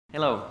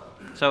Hello.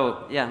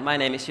 So, yeah, my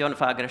name is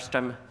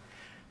Fagerström,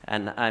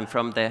 and I'm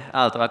from the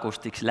Aalto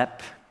Acoustics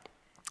Lab,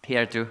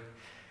 here to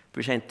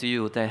present to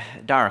you the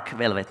dark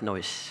velvet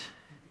noise.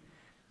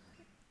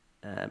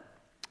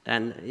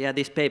 And yeah,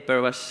 this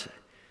paper was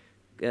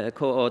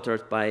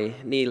co-authored by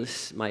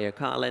Nils,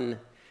 Meyer-Kahlen,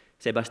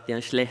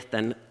 Sebastian, Schlecht,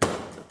 and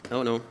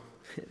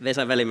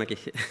Vesa, Välimäki.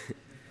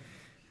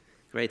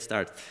 Great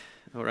start.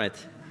 All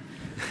right.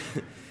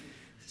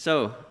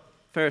 So,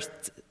 first,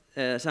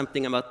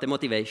 something about the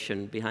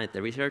motivation behind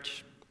the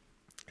research.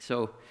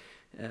 So,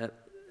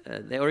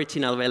 the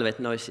original velvet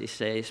noise is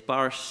a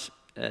sparse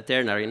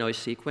ternary noise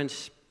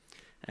sequence,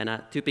 and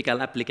a typical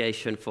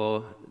application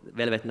for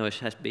velvet noise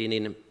has been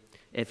in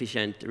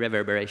efficient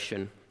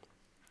reverberation.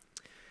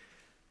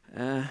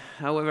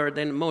 However,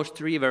 then most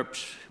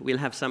reverbs will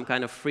have some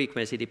kind of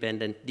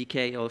frequency-dependent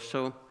decay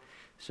also,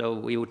 so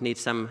we would need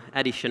some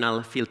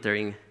additional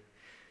filtering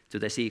to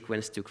the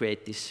sequence to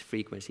create this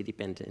frequency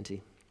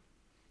dependency.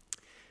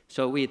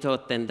 So we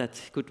thought then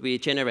that could we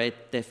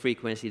generate the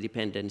frequency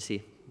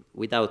dependency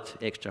without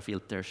extra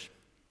filters.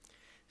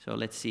 So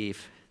let's see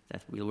if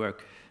that will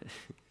work.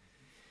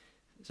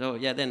 So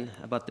yeah, then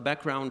about the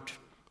background.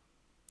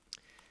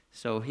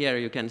 So here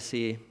you can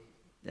see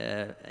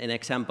an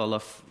example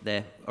of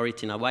the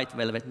original white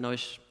velvet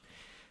noise.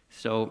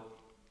 So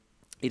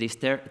it is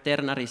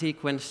ternary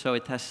sequence, so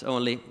it has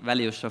only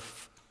values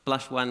of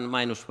 +1,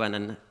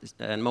 -1,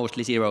 and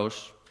mostly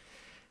zeros.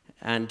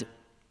 And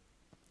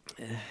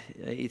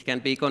it can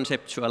be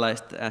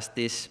conceptualized as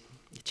these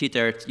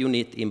jittered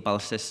unit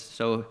impulses.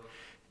 So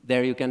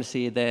there you can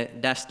see the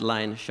dashed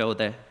line show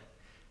the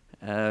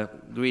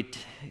grid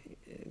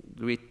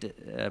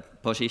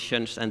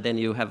positions, and then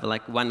you have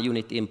like one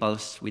unit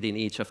impulse within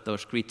each of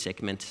those grid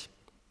segments.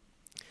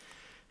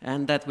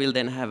 And that will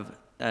then have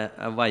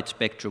a wide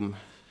spectrum.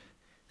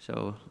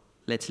 So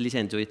let's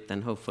listen to it,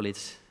 and hopefully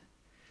it's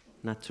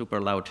not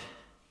super loud.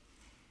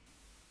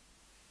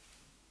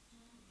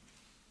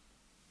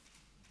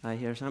 I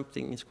hear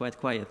something, it's quite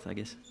quiet, I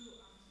guess.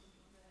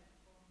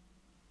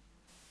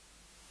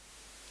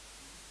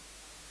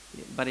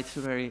 But it's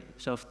very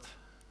soft.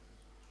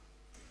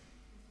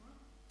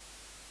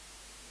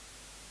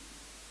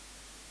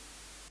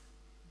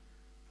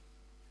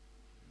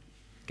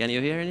 Can you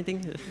hear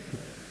anything?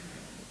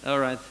 All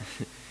right.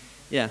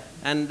 Yeah,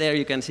 and there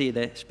you can see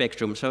the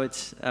spectrum, so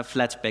it's a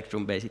flat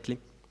spectrum basically.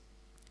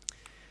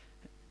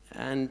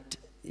 And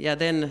yeah,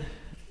 then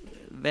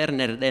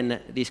Werner then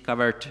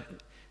discovered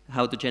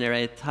how to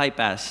generate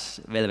high-pass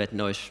velvet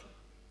noise.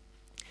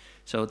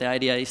 So the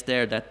idea is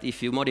there that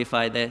if you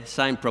modify the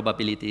sign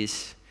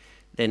probabilities,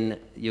 then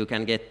you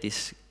can get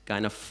this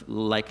kind of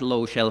like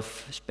low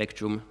shelf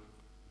spectrum.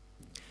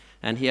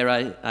 And here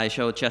I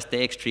show just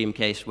the extreme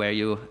case where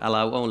you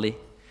allow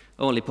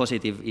only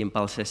positive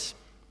impulses.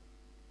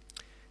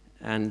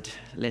 And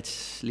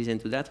let's listen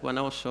to that one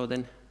also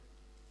then.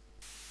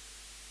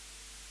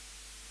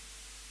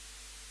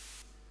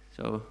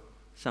 So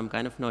some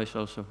kind of noise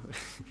also.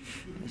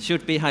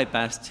 Should be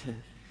high-passed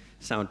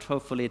sound.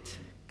 Hopefully it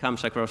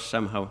comes across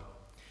somehow.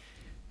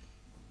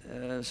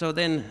 So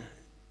then,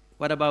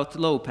 what about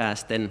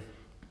low-pass then?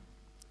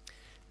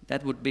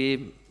 That would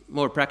be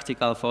more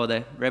practical for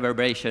the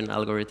reverberation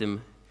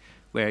algorithm,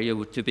 where you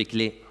would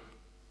typically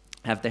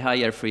have the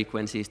higher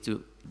frequencies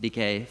to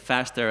decay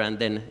faster and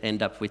then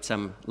end up with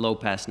some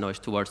low-pass noise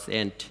towards the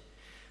end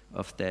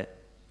of the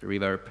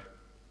reverb.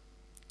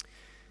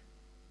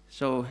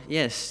 So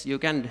yes, you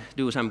can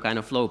do some kind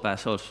of low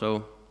pass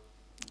also.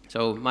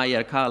 So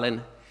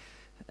Meyer-Kahlen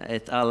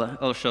et al.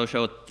 Also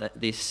showed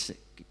this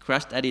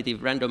crushed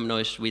additive random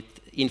noise with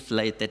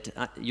inflated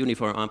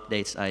uniform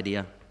updates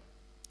idea.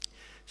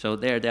 So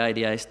there the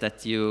idea is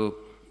that you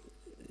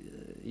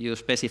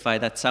specify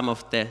that some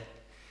of the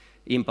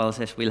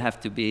impulses will have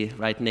to be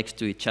right next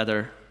to each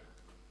other.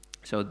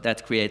 So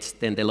that creates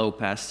then the low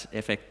pass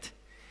effect.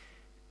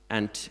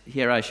 And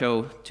here I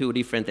show two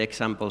different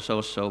examples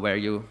also where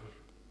you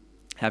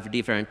have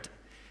different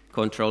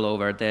control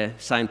over the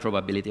sign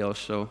probability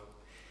also.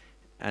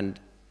 And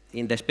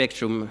in the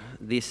spectrum,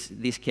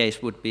 this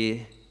case would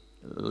be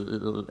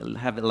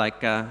have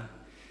like a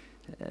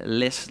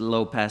less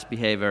low-pass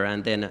behavior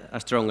and then a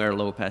stronger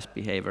low-pass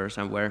behavior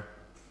somewhere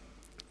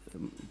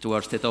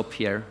towards the top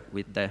here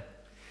with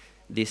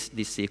this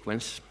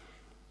sequence.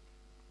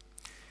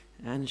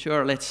 And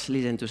sure, let's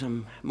listen to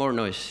some more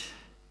noise.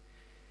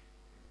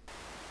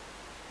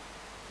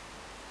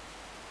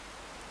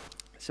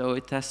 So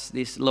it has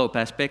this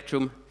low-pass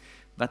spectrum,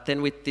 but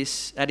then with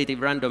this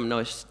additive random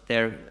noise,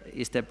 there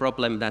is the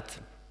problem that,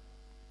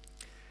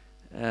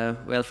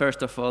 well,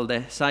 first of all,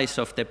 the size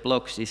of the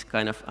blocks is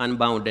kind of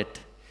unbounded,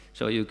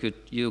 so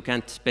you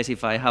can't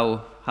specify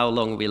how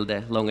long will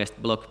the longest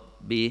block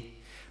be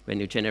when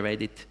you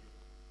generate it.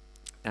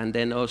 And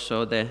then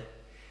also the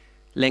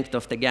length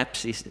of the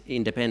gaps is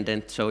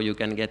independent, so you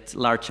can get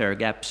larger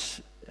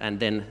gaps, and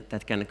then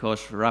that can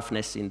cause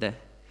roughness in the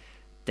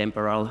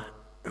temporal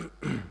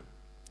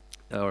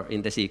or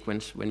in the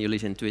sequence when you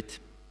listen to it.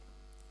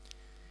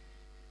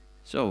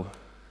 So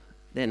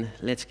then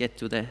let's get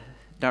to the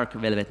dark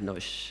velvet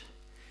noise.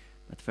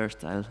 But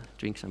first I'll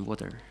drink some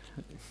water.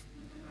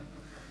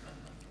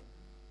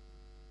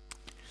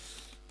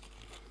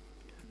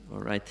 All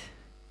right.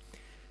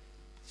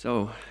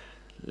 So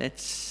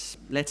let's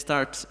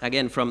start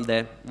again from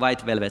the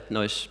white velvet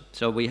noise.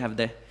 So we have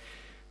the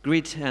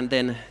grid and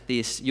then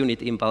these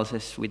unit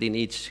impulses within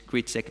each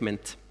grid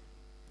segment.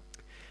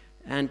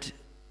 And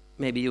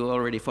maybe you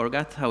already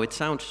forgot how it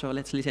sounds, so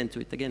let's listen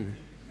to it again.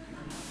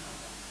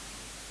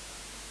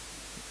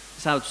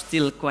 Sounds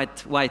still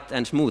quite white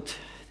and smooth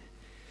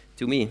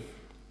to me.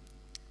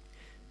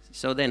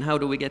 So then how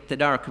do we get the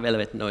dark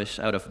velvet noise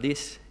out of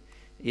this?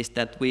 Is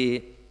that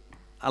we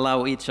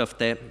allow each of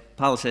the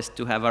pulses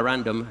to have a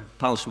random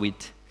pulse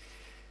width.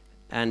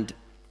 And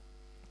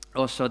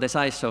also the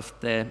size of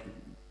the,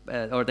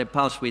 or the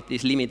pulse width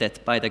is limited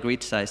by the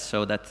grid size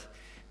so that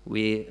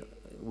we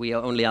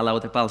only allow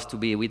the pulse to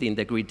be within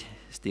the grid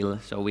still,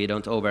 so we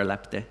don't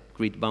overlap the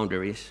grid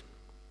boundaries.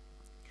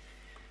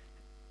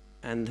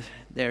 And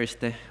there is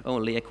the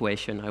only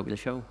equation I will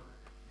show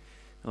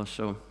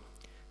also.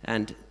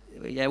 And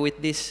yeah,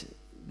 with this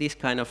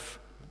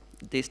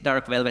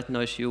dark velvet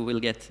noise, you will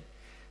get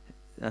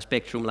a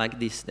spectrum like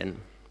this then.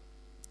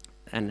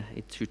 And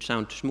it should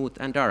sound smooth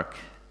and dark.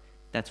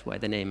 That's why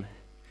the name.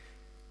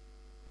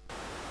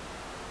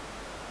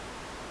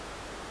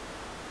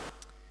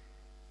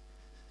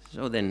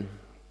 So then,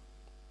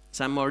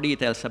 some more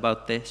details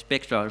about the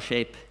spectral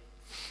shape.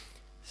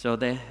 So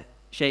the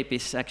shape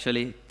is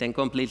actually then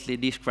completely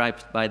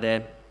described by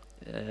the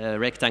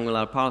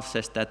rectangular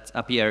pulses that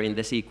appear in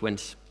the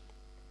sequence.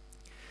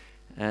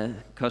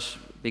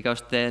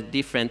 Because the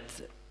different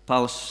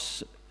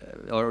pulse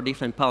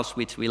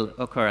widths will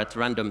occur at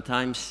random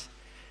times,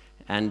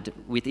 and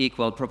with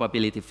equal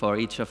probability for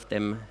each of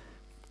them,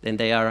 then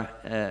they are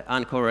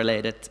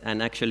uncorrelated,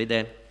 and actually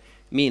the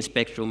mean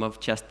spectrum of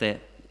just the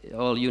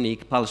all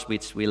unique pulse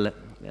widths will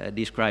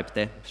describe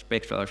the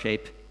spectral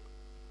shape.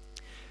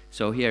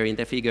 So here in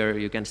the figure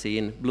you can see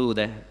in blue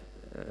the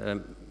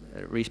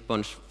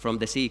response from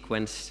the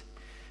sequence,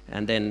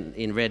 and then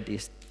in red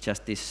is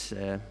just this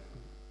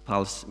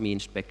pulse mean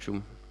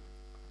spectrum.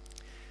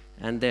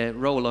 And the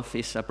roll-off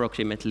is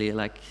approximately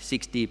like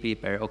 6 dB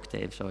per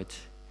octave, so it's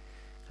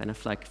kind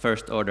of like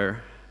first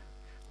order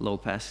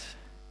low-pass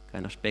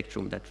kind of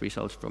spectrum that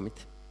results from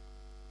it.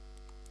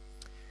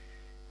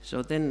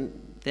 So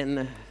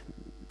then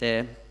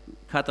the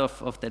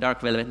cutoff of the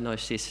dark velvet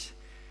noise is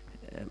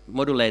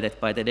modulated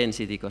by the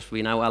density, because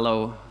we now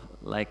allow,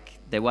 like,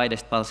 the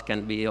widest pulse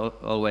can be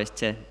always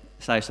the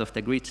size of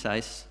the grid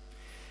size.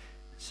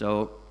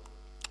 So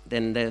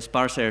then the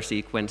sparser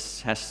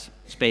sequence has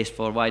space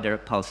for wider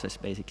pulses,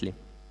 basically.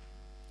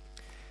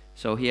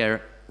 So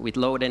here, with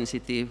low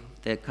density,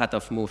 the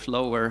cutoff moves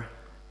lower,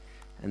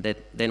 and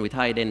then with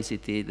high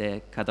density,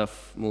 the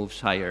cutoff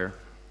moves higher.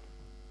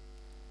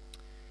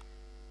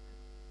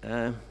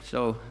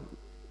 So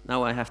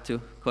now I have to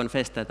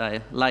confess that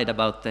I lied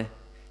about the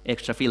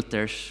extra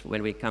filters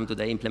when we come to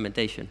the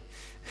implementation.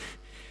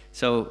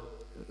 So,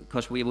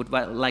 because we would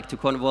like to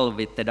convolve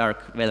with the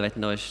dark velvet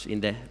noise in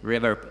the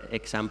reverb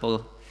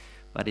example,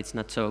 but it's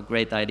not so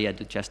great idea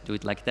to just do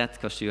it like that,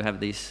 because you have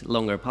these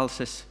longer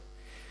pulses.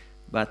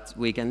 But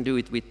we can do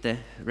it with the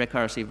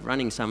recursive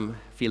running sum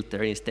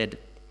filter instead,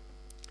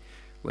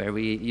 where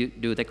we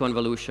do the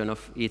convolution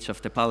of each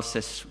of the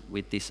pulses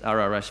with this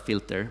RRS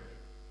filter.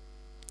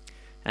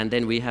 And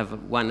then we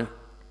have one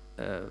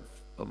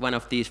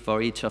of these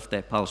for each of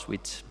the pulse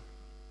widths.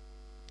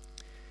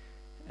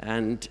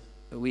 And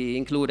we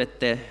included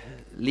the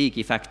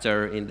leaky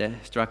factor in the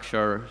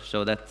structure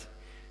so that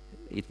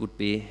it would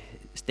be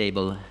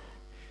stable.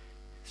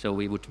 So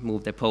we would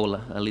move the pole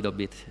a little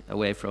bit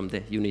away from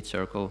the unit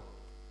circle.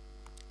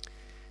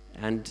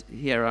 And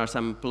here are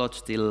some plots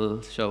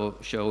still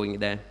showing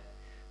the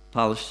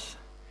pulse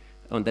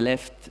on the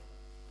left,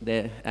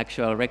 the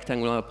actual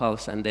rectangular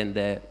pulse, and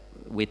then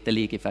with the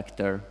leaky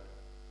factor.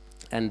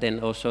 And then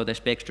also the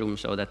spectrum,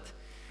 so that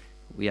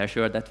we are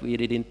sure that we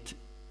didn't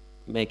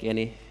make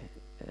any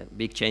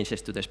big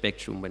changes to the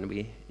spectrum when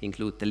we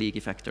include the leaky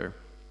factor.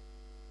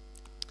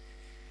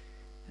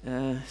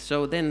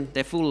 So then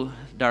the full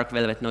dark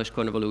velvet noise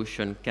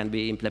convolution can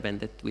be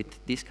implemented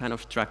with this kind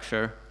of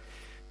structure,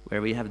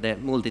 where we have the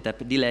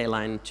multi-tap delay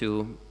line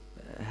to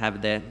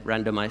have the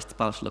randomized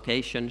pulse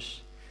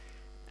locations,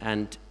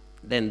 and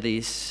then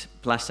these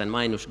plus and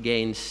minus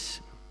gains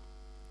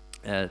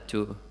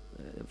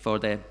for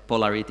the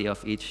polarity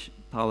of each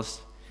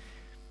pulse.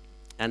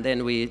 And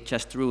then we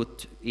just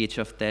route each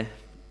of the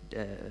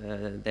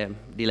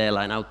delay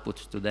line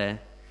outputs to the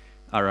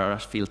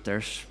RRS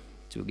filters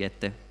to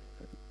get the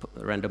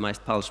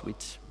randomized pulse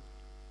widths.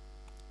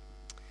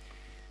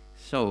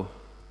 So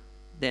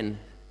then,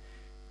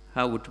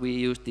 how would we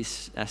use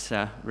this as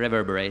a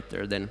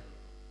reverberator then?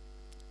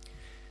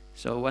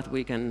 So what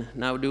we can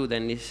now do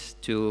then is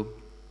to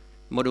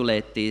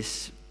modulate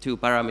these two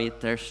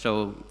parameters,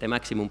 so the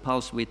maximum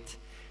pulse width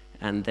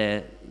and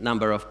the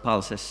number of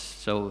pulses,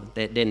 so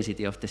the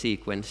density of the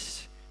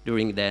sequence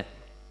during the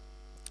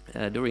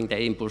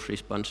impulse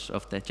response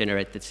of the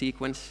generated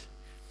sequence.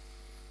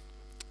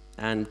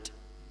 And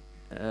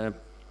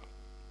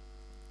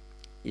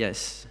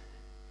yes,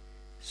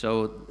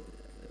 so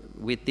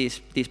with these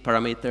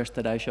parameters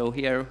that I show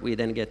here, we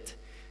then get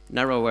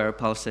narrower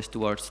pulses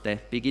towards the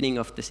beginning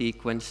of the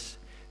sequence.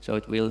 So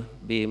it will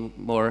be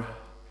more,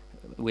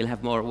 we'll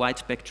have more wide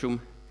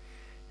spectrum.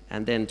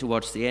 And then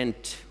towards the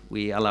end,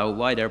 we allow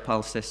wider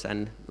pulses,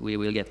 and we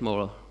will get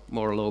more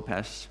low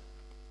pass.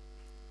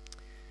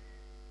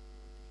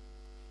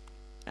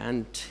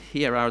 And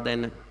here are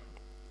then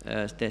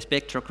the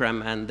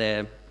spectrogram and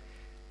the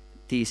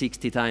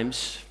T60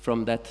 times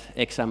from that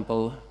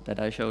example that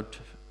I showed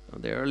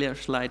on the earlier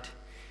slide.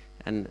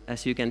 And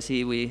as you can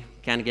see, we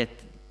can get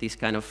this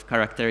kind of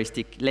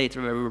characteristic late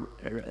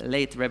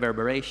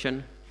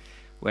reverberation,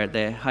 where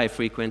the high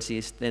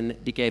frequencies then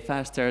decay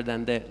faster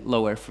than the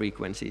lower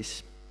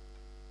frequencies.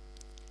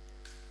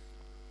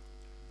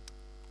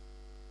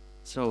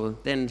 So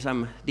then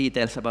some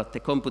details about the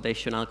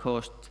computational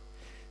cost.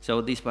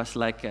 So this was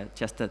like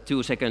just a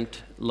 2-second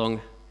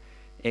long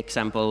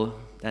example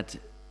that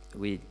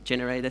we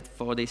generated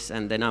for this,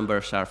 and the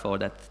numbers are for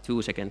that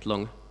 2-second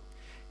long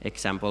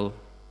example.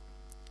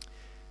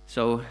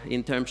 So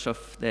in terms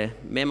of the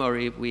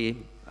memory,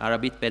 we are a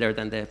bit better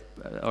than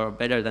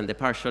the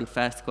partition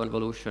fast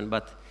convolution,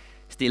 but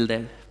still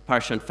the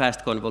partition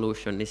fast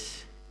convolution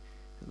is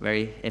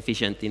very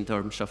efficient in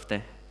terms of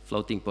the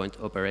floating point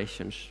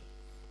operations.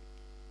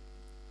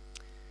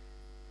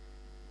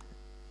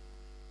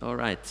 All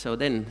right, so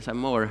then some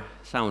more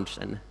sounds,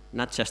 and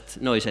not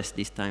just noises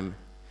this time.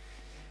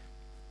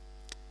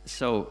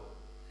 So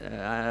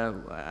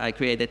I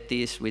created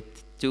these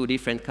with 2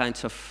 different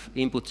kinds of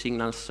input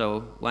signals.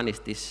 So one is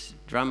this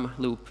drum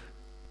loop.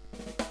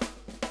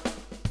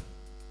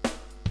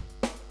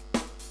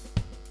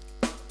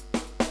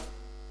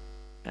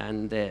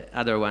 And the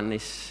other one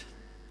is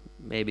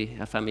maybe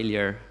a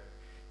familiar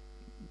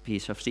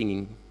piece of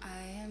singing.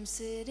 I am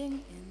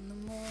sitting in the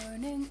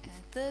morning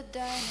at the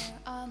diner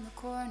on the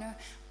corner.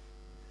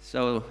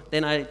 So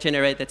then I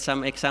generated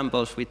some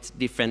examples with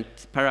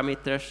different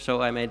parameters.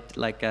 So I made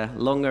like a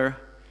longer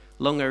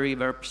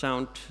reverb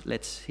sound.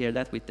 Let's hear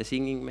that with the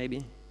singing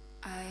maybe.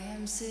 I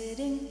am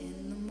sitting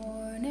in the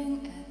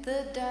morning at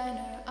the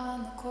diner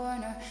on the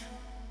corner.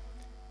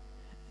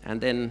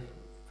 And then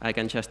I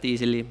can just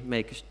easily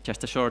make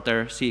just a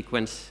shorter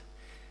sequence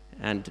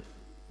and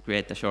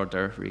create a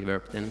shorter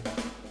reverb then.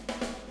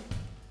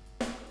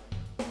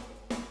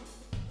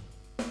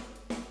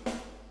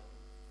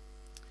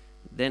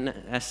 Then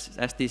as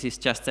this is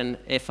just an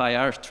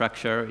FIR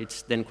structure,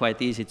 it's then quite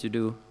easy to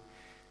do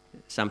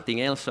something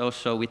else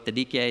also with the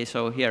decay.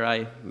 So here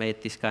I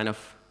made this kind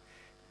of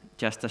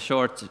just a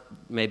short,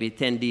 maybe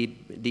 10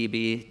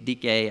 dB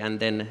decay, and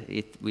then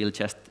it will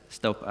just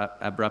stop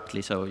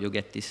abruptly. So you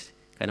get this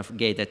kind of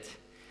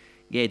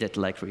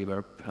gated-like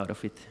reverb out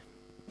of it.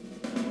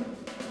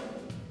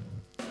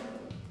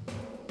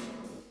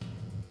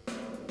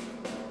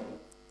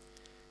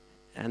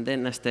 And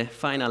then as the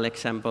final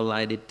example,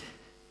 I did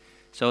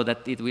so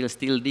that it will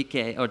still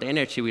decay, or the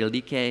energy will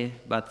decay,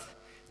 but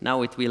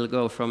now it will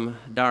go from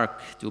dark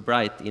to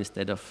bright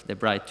instead of the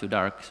bright to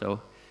dark.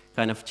 So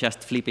kind of just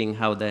flipping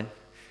how the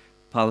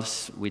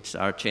pulse widths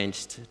are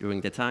changed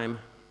during the time.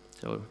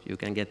 So you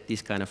can get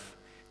this kind of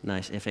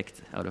nice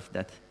effect out of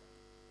that.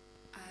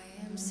 I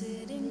am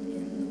sitting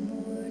in the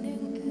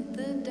morning at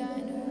the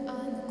diner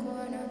on the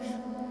corner.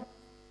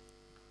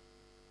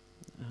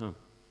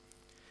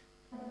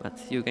 But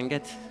you can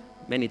get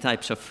many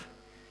types of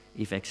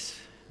effects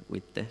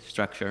with the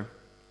structure.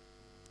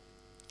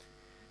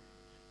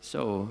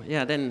 So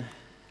yeah, then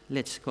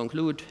let's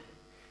conclude.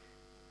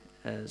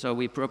 So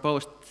we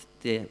proposed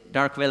the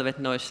dark velvet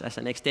noise as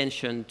an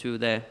extension to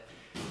the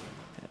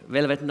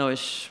velvet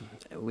noise,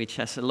 which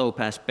has a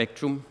low-pass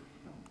spectrum.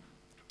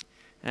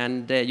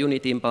 And the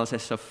unit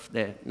impulses of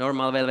the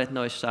normal velvet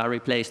noise are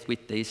replaced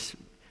with these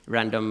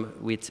random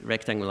width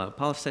rectangular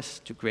pulses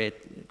to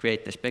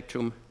create the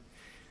spectrum.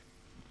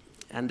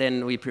 And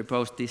then we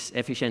proposed this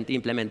efficient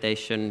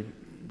implementation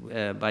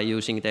by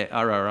using the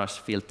RRS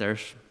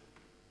filters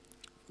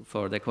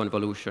for the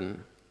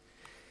convolution.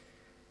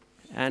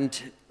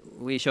 And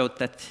we showed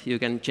that you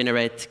can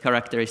generate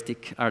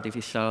characteristic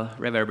artificial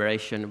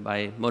reverberation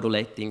by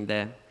modulating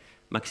the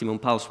maximum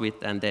pulse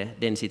width and the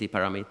density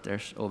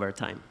parameters over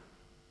time.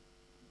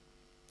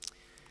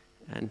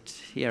 And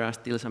here are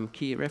still some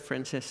key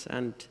references,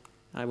 and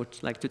I would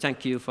like to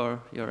thank you for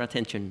your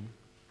attention.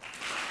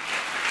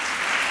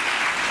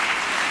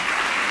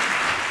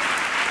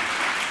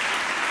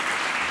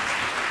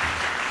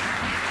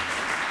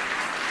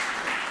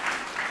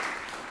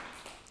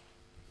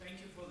 Thank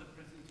you for the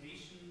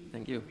presentation.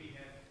 Thank you. We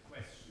have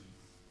questions.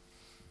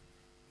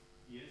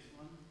 Here's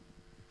one.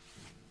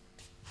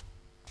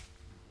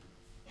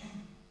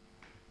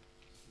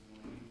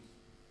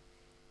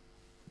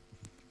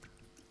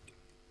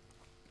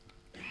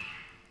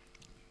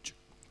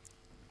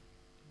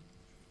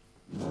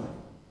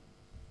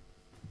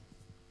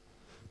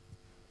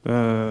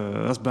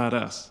 That's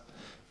badass.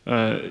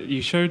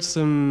 You showed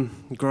some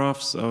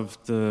graphs of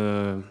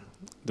the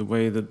the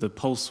way that the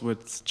pulse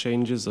width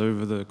changes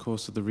over the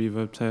course of the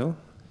reverb tail.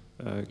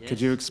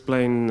 Could you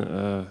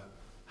explain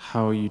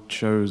how you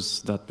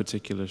chose that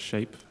particular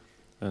shape,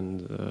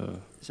 and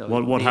So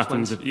what these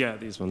happens ones? if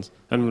these ones,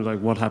 and like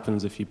what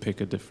happens if you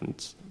pick a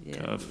different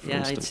curve, for Yeah,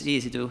 instance? it's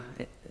easy to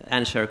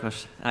answer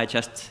because I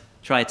just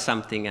tried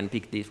something and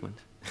picked these ones.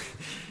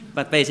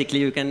 But basically,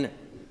 you can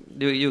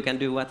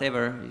do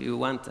whatever you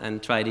want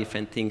and try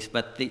different things.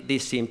 But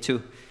this seemed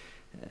to,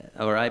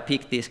 or I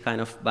picked this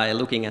kind of by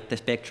looking at the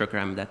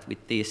spectrogram, that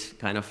with these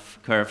kind of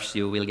curves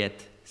you will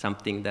get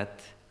something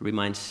that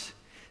reminds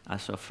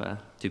us of a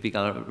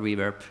typical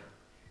reverb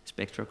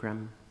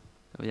spectrogram.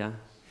 So yeah.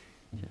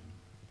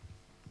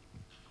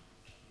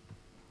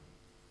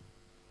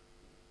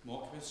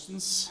 More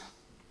questions?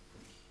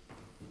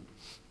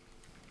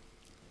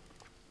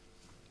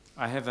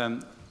 I have a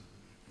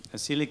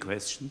silly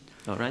question.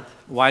 All right.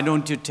 Why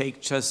don't you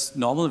take just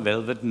normal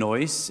velvet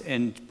noise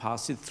and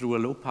pass it through a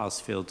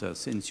low-pass filter,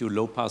 since you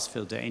low-pass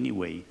filter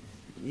anyway?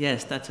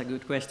 Yes, that's a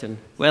good question.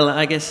 Well,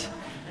 I guess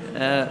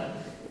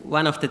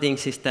one of the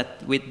things is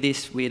that with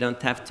this we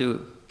don't have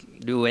to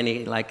do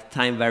any like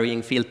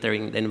time-varying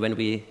filtering then when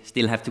we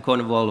still have to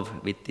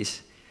convolve with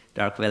this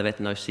dark velvet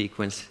noise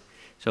sequence.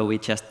 So we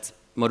just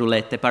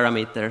modulate the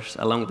parameters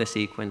along the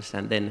sequence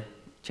and then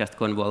just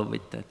convolve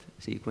with that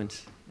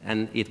sequence.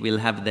 And it will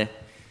have the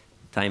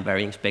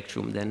time-varying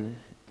spectrum then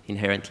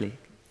inherently.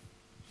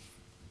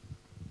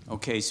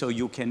 Okay, so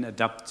you can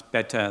adapt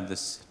better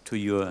this to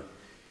your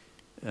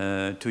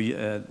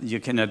you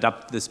can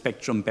adapt the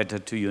spectrum better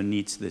to your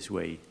needs this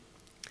way.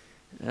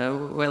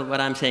 Well, what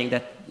I'm saying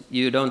that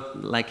you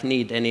don't like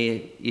need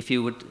any. If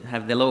you would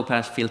have the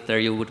low-pass filter,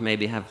 you would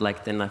maybe have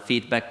like then a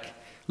feedback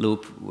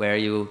loop where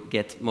you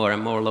get more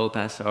and more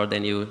low-pass, or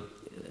then you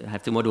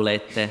have to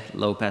modulate the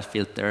low-pass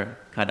filter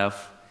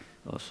cutoff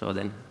also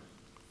then.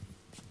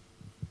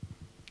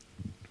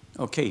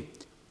 Okay,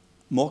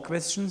 more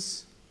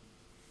questions?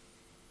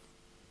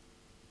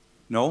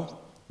 No?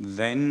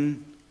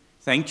 Then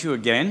thank you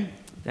again.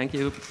 Thank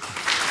you.